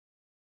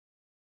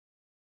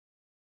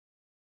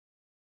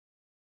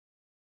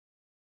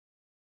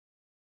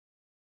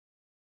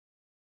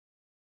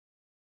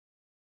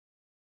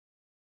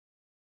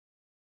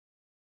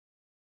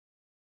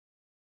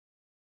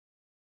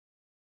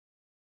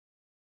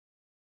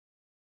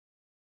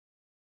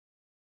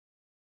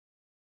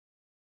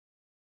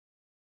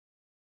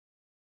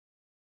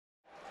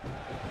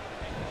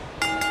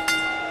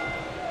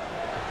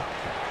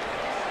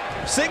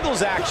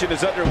Singles action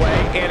is underway,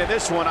 and in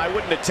this one, I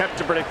wouldn't attempt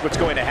to predict what's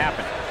going to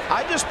happen.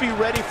 I'd just be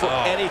ready for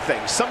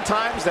anything.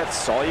 Sometimes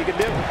that's all you can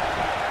do.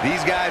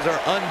 These guys are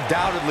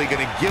undoubtedly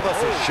going to give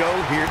us a show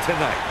here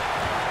tonight.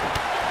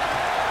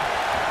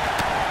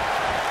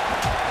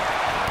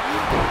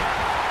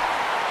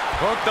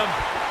 Hooked them.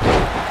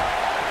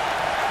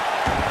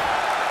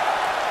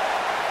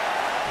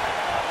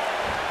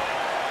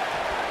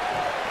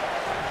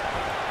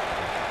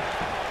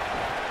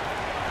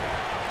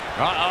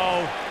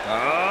 Uh-oh.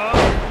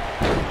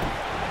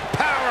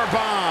 Power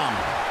bomb.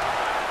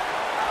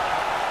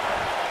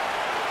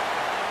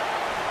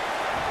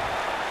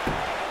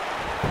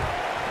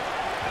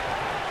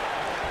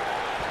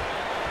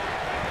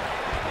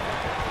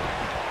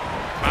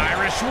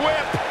 Irish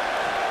whip.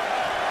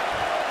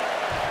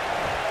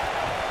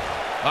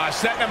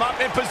 Setting him up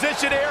in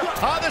position here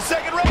on the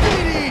second rope.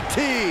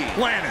 DDT.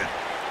 Planted.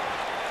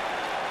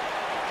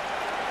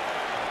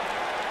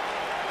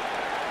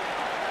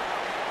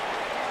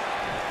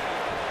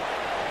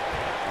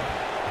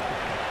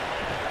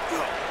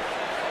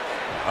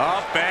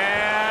 Up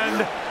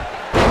and...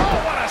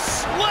 Oh, what a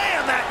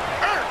slam that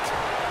hurt.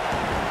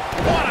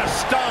 What a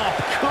stomp.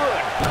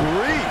 Good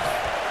grief.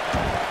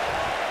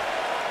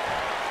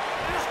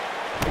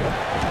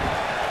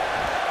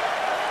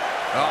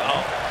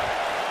 Uh-oh.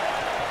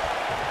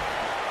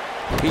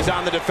 He's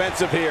on the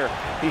defensive here.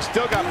 He's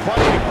still got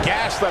plenty of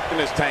gas left in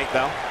his tank,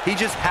 though. He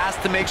just has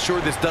to make sure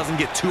this doesn't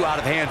get too out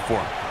of hand for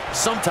him.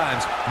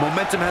 Sometimes,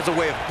 momentum has a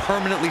way of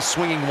permanently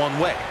swinging one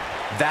way.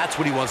 That's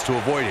what he wants to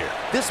avoid here.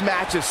 This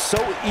match is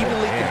so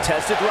evenly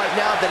contested right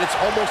now that it's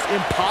almost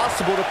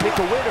impossible to pick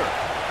a winner.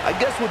 I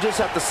guess we'll just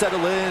have to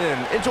settle in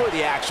and enjoy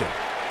the action.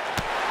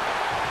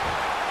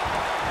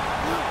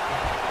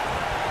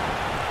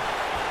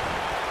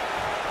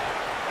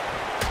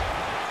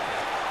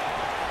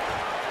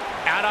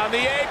 Out on the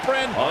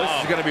apron. Oh,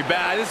 this is going to be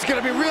bad. This is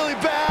going to be really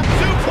bad.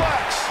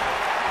 Suplex.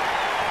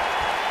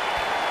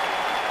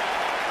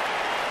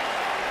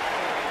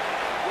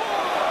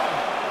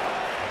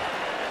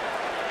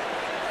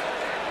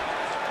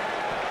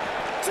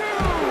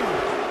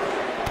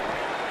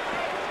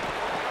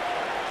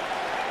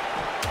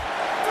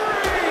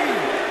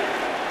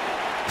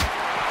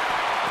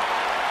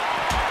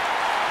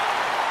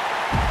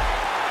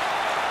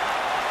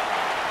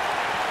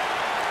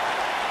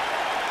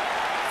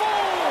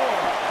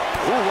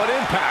 Ooh, what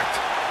impact.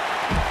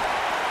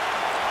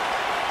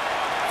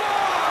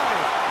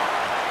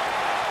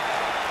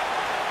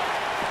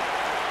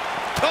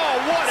 Oh,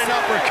 what an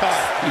uppercut.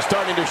 He's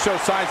starting to show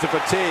signs of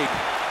fatigue.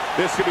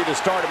 This could be the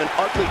start of an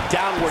ugly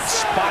downward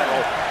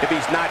spiral if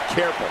he's not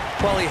careful.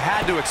 Well, he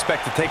had to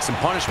expect to take some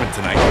punishment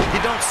tonight.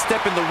 You don't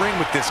step in the ring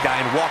with this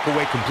guy and walk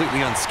away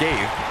completely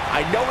unscathed.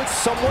 I know it's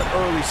somewhat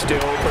early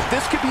still, but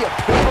this could be a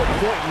pivotal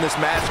point in this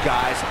match,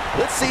 guys.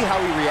 Let's see how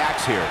he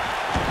reacts here.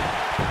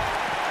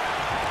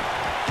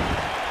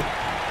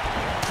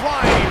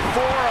 Flying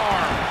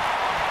forearm.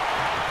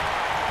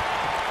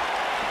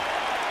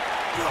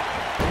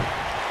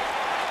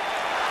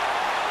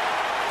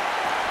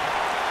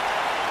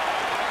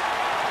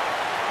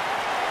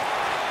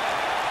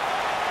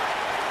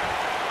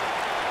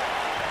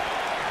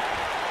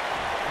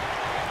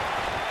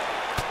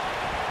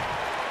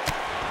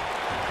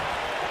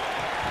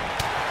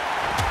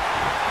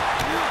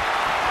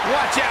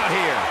 Watch out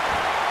here.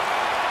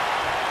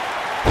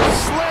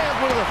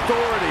 Slammed with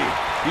authority.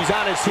 He's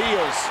on his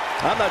heels.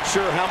 I'm not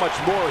sure how much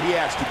more he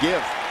has to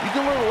give. You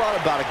can learn a lot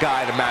about a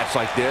guy in a match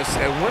like this,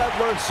 and what I've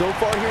learned so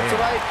far here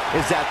tonight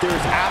is that there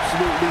is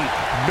absolutely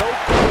no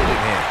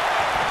quitting him.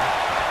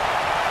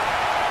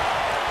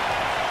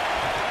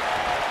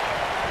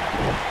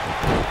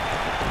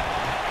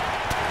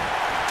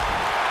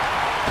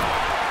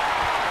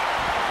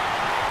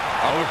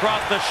 Oh, across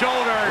the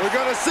shoulders. We're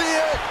gonna see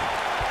it.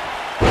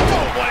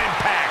 Oh, what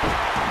impact.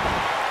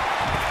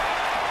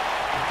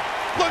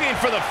 Looking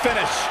for the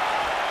finish.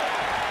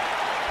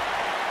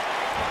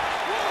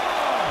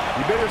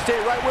 You better stay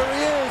right where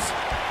he is.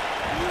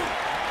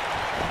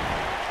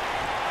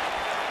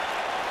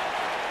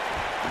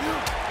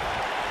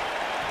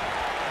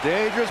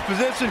 Dangerous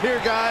position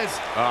here, guys.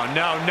 Oh,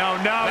 no, no,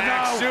 no,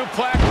 Back no.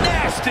 suplex.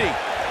 Nasty.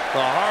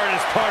 The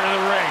hardest part of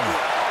the ring.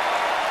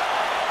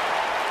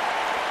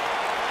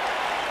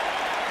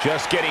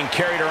 Just getting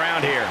carried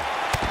around here.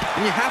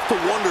 And you have to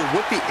wonder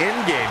what the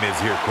end game is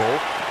here, Cole.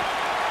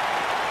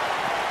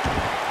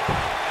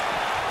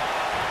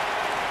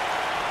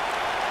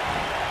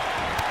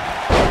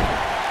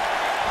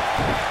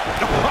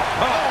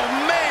 Oh,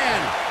 man!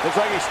 Looks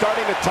like he's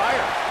starting to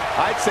tire.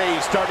 I'd say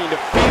he's starting to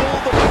feel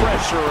the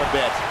pressure a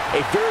bit.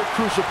 A very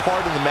crucial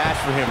part of the match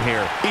for him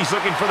here. He's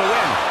looking for the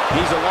win.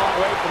 He's a long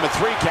way from a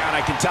 3 count,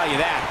 I can tell you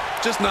that.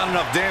 Just not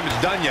enough damage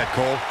done yet,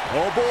 Cole.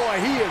 Oh, boy,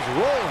 he is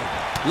rolling.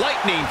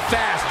 Lightning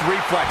fast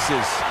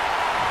reflexes.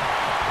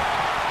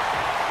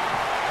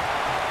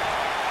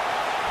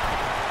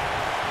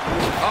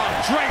 Oh,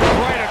 draped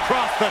right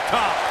across the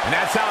top. And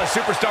that's how a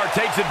superstar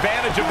takes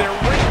advantage of their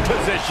ring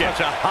position.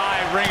 Such a high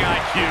ring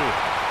IQ.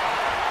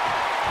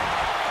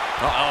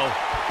 Uh-oh.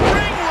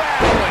 Ring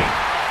rattling.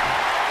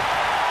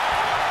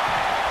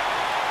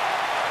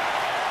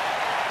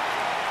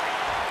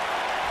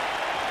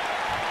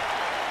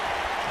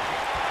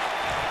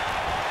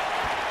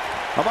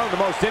 Among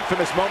the most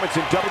infamous moments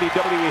in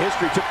WWE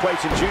history took place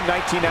in June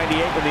 1998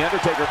 when The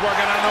Undertaker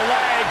working on the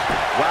leg.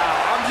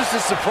 Wow, I'm just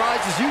as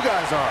surprised as you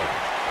guys are.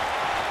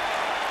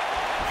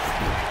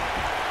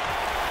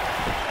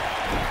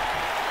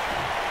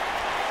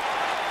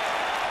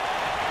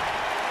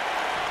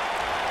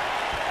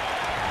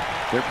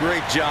 They're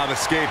great job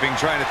escaping,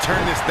 trying to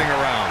turn this thing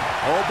around.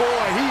 Oh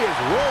boy, he is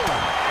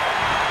rolling.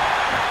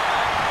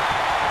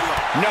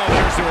 No,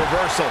 there's the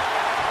reversal.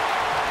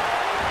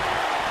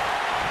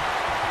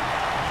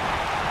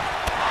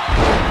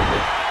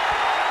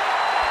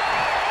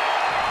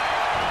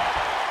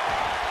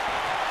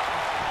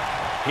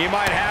 He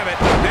might have it.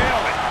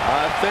 Nailed it.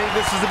 I think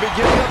this is the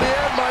beginning of the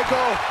end,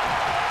 Michael.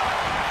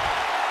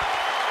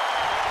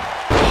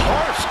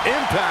 Harsh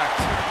impact.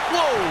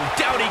 Whoa,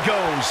 down he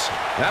goes.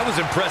 That was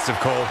impressive,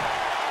 Cole.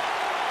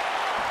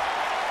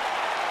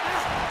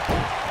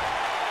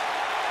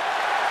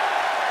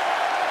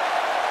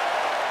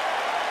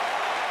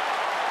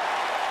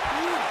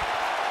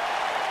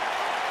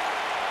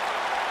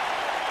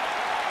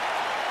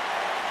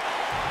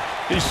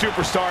 These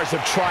superstars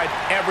have tried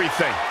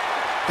everything.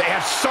 They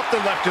have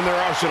something left in their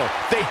arsenal.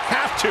 They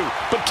have to,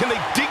 but can they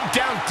dig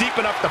down deep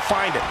enough to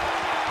find it?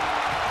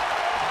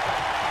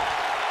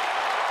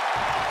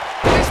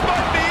 This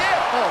might be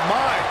it. Oh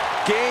my.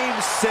 Game,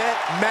 set,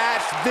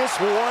 match. This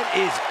one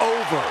is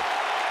over.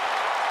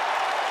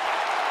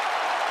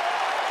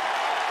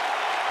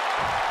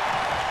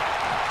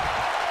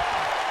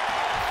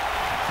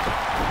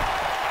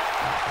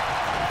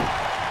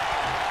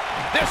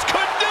 This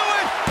could do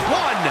it.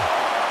 1,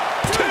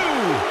 2,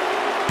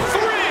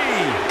 3.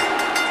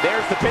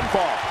 There's the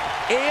pinfall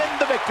and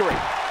the victory.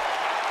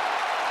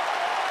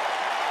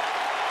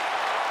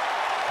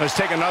 Let's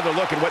take another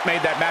look at what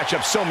made that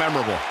matchup so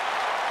memorable.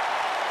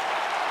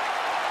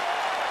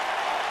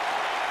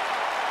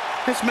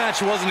 This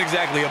match wasn't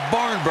exactly a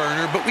barn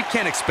burner, but we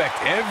can't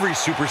expect every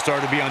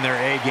superstar to be on their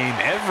A game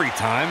every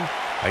time,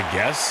 I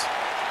guess.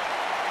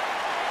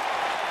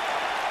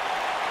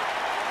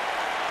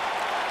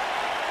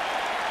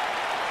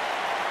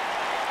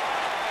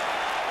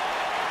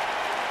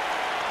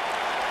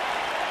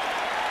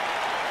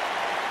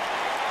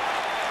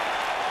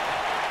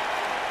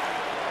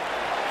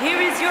 Here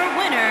is your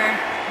winner,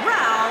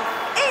 Raphael.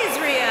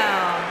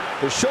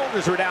 The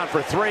shoulders were down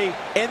for 3,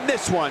 and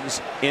this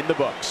one's in the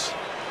books.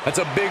 That's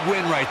a big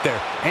win right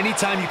there.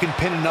 Anytime you can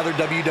pin another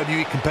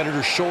WWE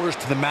competitor's shoulders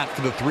to the mat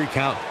for the 3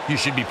 count, you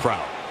should be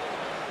proud.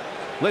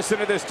 Listen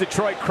to this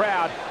Detroit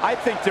crowd. I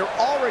think they're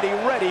already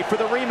ready for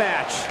the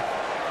rematch.